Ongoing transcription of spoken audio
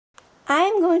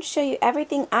I'm going to show you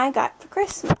everything I got for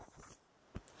Christmas.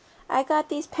 I got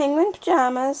these penguin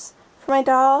pajamas for my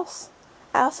dolls.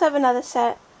 I also have another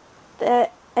set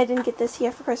that I didn't get this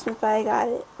year for Christmas, but I got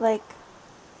it like,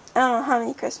 I don't know how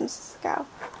many Christmases ago.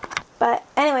 But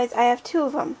anyways, I have 2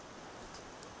 of them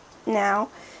now,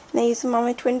 and I use them on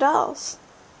my twin dolls.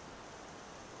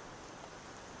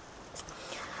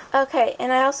 Okay,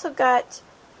 and I also got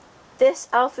this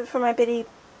outfit for my bitty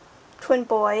twin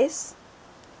boys.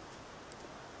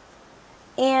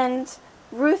 And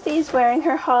Ruthie's wearing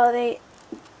her holiday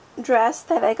dress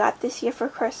that I got this year for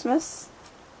Christmas.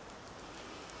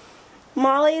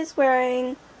 Molly is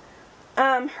wearing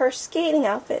her skating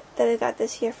outfit that I got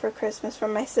this year for Christmas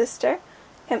from my sister.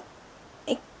 And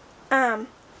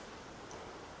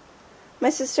my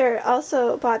sister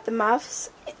also bought the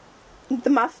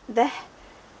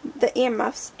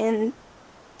earmuffs and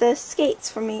the skates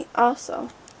for me also.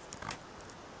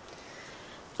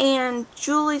 And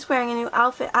Julie's wearing a new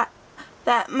outfit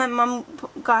that my mom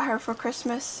got her for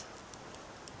Christmas,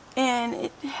 and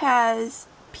it has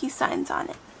peace signs on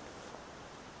it.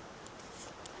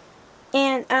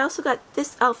 And I also got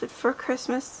this outfit for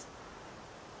Christmas.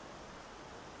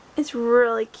 It's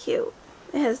really cute.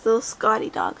 It has little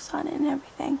Scotty dogs on it and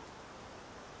everything.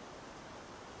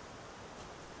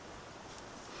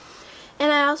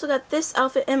 And I also got this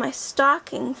outfit in my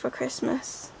stocking for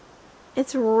Christmas.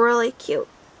 It's really cute.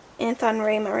 And it's on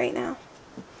Rayma right now.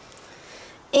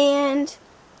 And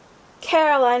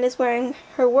Caroline is wearing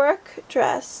her work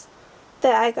dress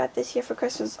that I got this year for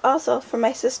Christmas, also from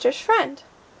my sister's friend.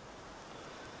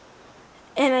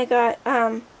 And I got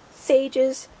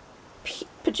Sage's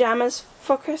pajamas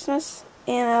for Christmas,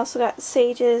 and I also got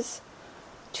Sage's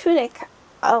tunic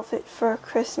outfit for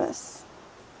Christmas.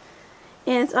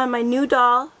 And it's on my new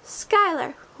doll,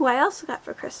 Skylar, who I also got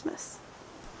for Christmas.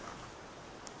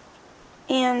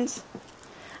 And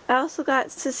I also got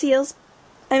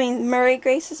Murray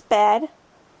Grace's bed. And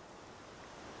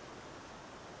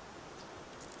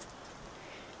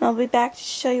I'll be back to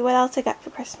show you what else I got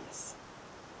for Christmas.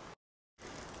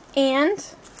 And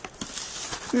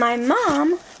my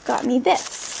mom got me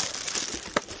this.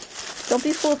 Don't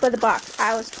be fooled by the box.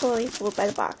 I was totally fooled by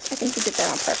the box. I think she did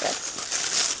that on purpose.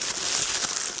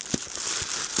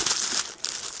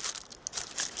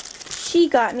 She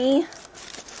got me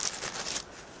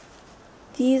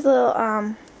these little,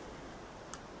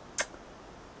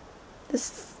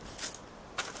 these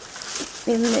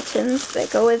mittens that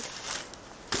go with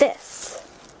this.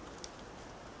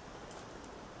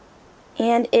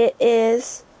 And it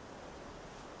is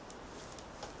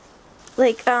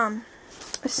like, a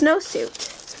snowsuit.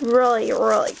 It's really,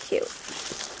 really cute.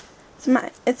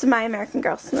 It's my American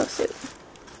Girl snowsuit.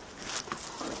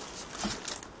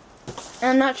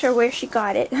 And I'm not sure where she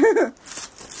got it.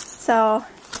 So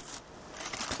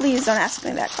please don't ask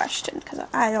me that question, because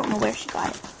I don't know where she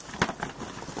got it.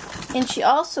 And she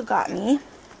also got me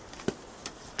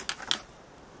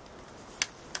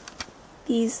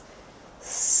these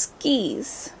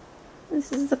skis.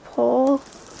 This is the pole,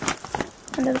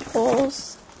 one of the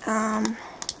poles. And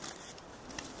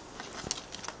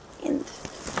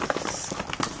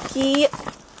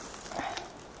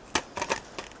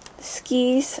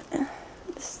skis.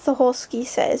 This is the whole ski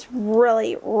set. Is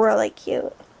really, really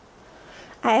cute.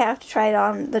 I have to try it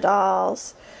on the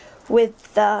dolls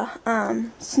with the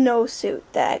snowsuit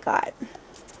that I got.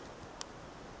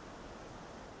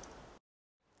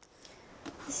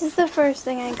 This is the first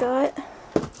thing I got.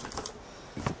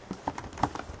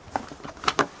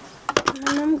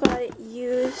 My mom got it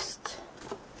used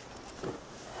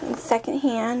in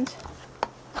secondhand.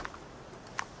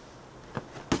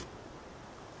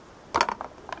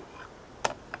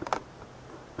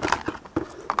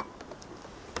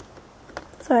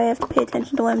 So I have to pay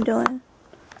attention to what I'm doing.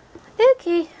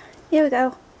 Okay, here we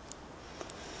go.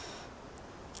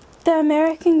 The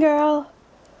American Girl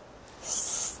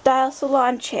style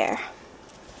salon chair.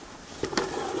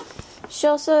 She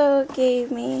also gave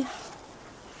me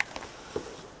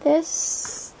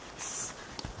this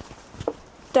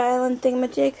styling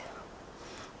thingamajig.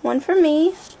 One for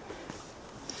me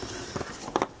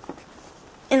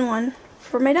and one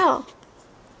for my doll.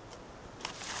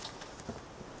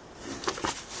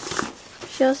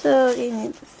 She also gave me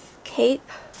this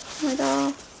cape for my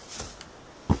doll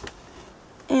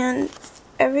and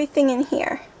everything in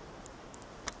here.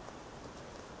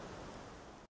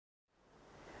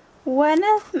 One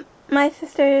of my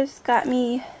sisters got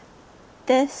me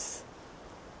this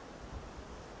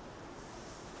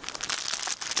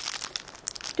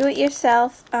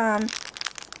do-it-yourself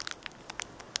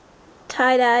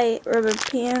tie-dye rubber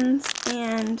bands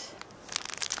and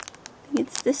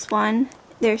It's this one.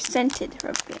 They're scented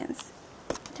rubber bands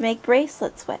to make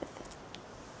bracelets with.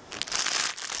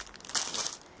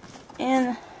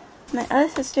 And my other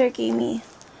sister gave me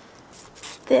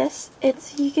this.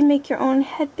 You can make your own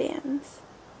headbands.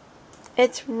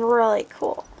 It's really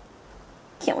cool.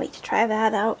 Can't wait to try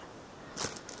that out.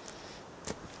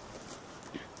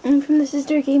 And from the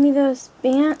sister who gave me those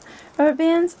rubber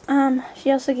bands,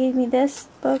 she also gave me this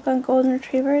book on golden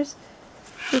retrievers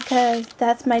because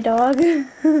that's my dog.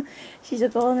 She's a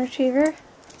golden retriever.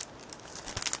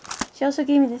 She also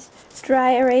gave me this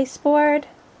dry erase board,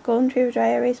 golden retriever dry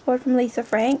erase board from Lisa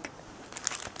Frank.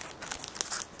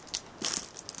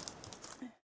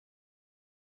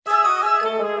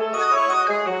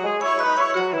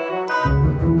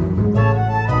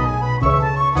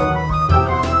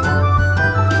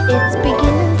 It's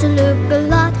beginning to look a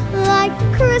lot like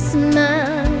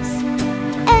Christmas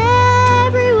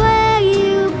everywhere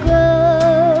you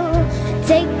go.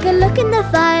 Take a look in the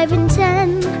 5 and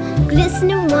 10,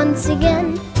 glistening once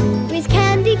again with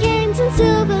candy canes and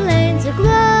silver lanes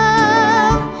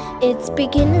aglow. It's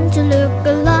beginning to look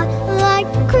a lot like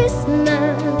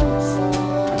Christmas.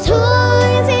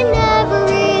 Toys in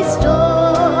every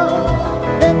store,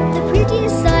 but the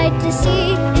prettiest sight to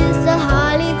see is the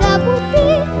holly that will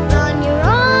be on your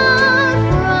own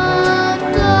front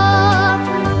door.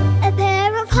 A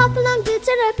pair of hop-along boots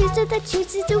and a pistol that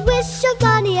shoots is the wish of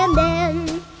Bonnie and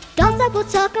Ben. Dolls that will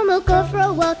talk and will go for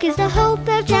a walk is the hope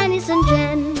of Janice and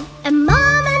Jen. And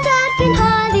Mom and Dad can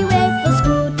hardly wait for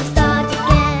school to start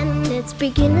again. It's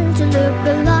beginning to look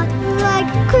a lot like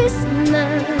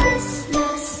Christmas.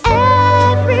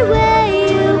 Everywhere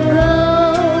you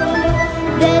go,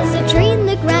 there's a tree in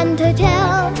the Grand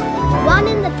Hotel, one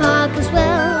in the park as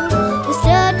well, the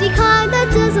sturdy kind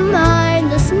that doesn't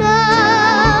mind the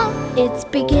snow. It's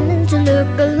beginning to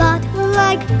look a lot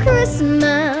like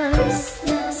Christmas.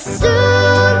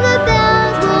 Soon the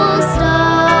bells will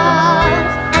start,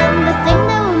 and the thing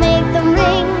that will make them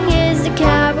ring is the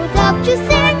carol that you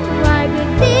sing right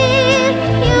within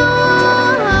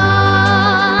your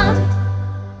heart.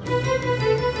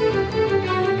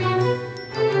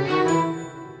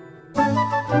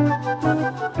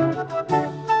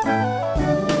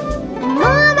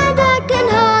 Mom and Dad can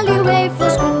hardly wait for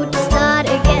school to start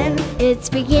again. It's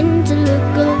beginning to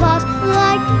look a lot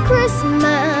like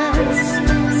Christmas.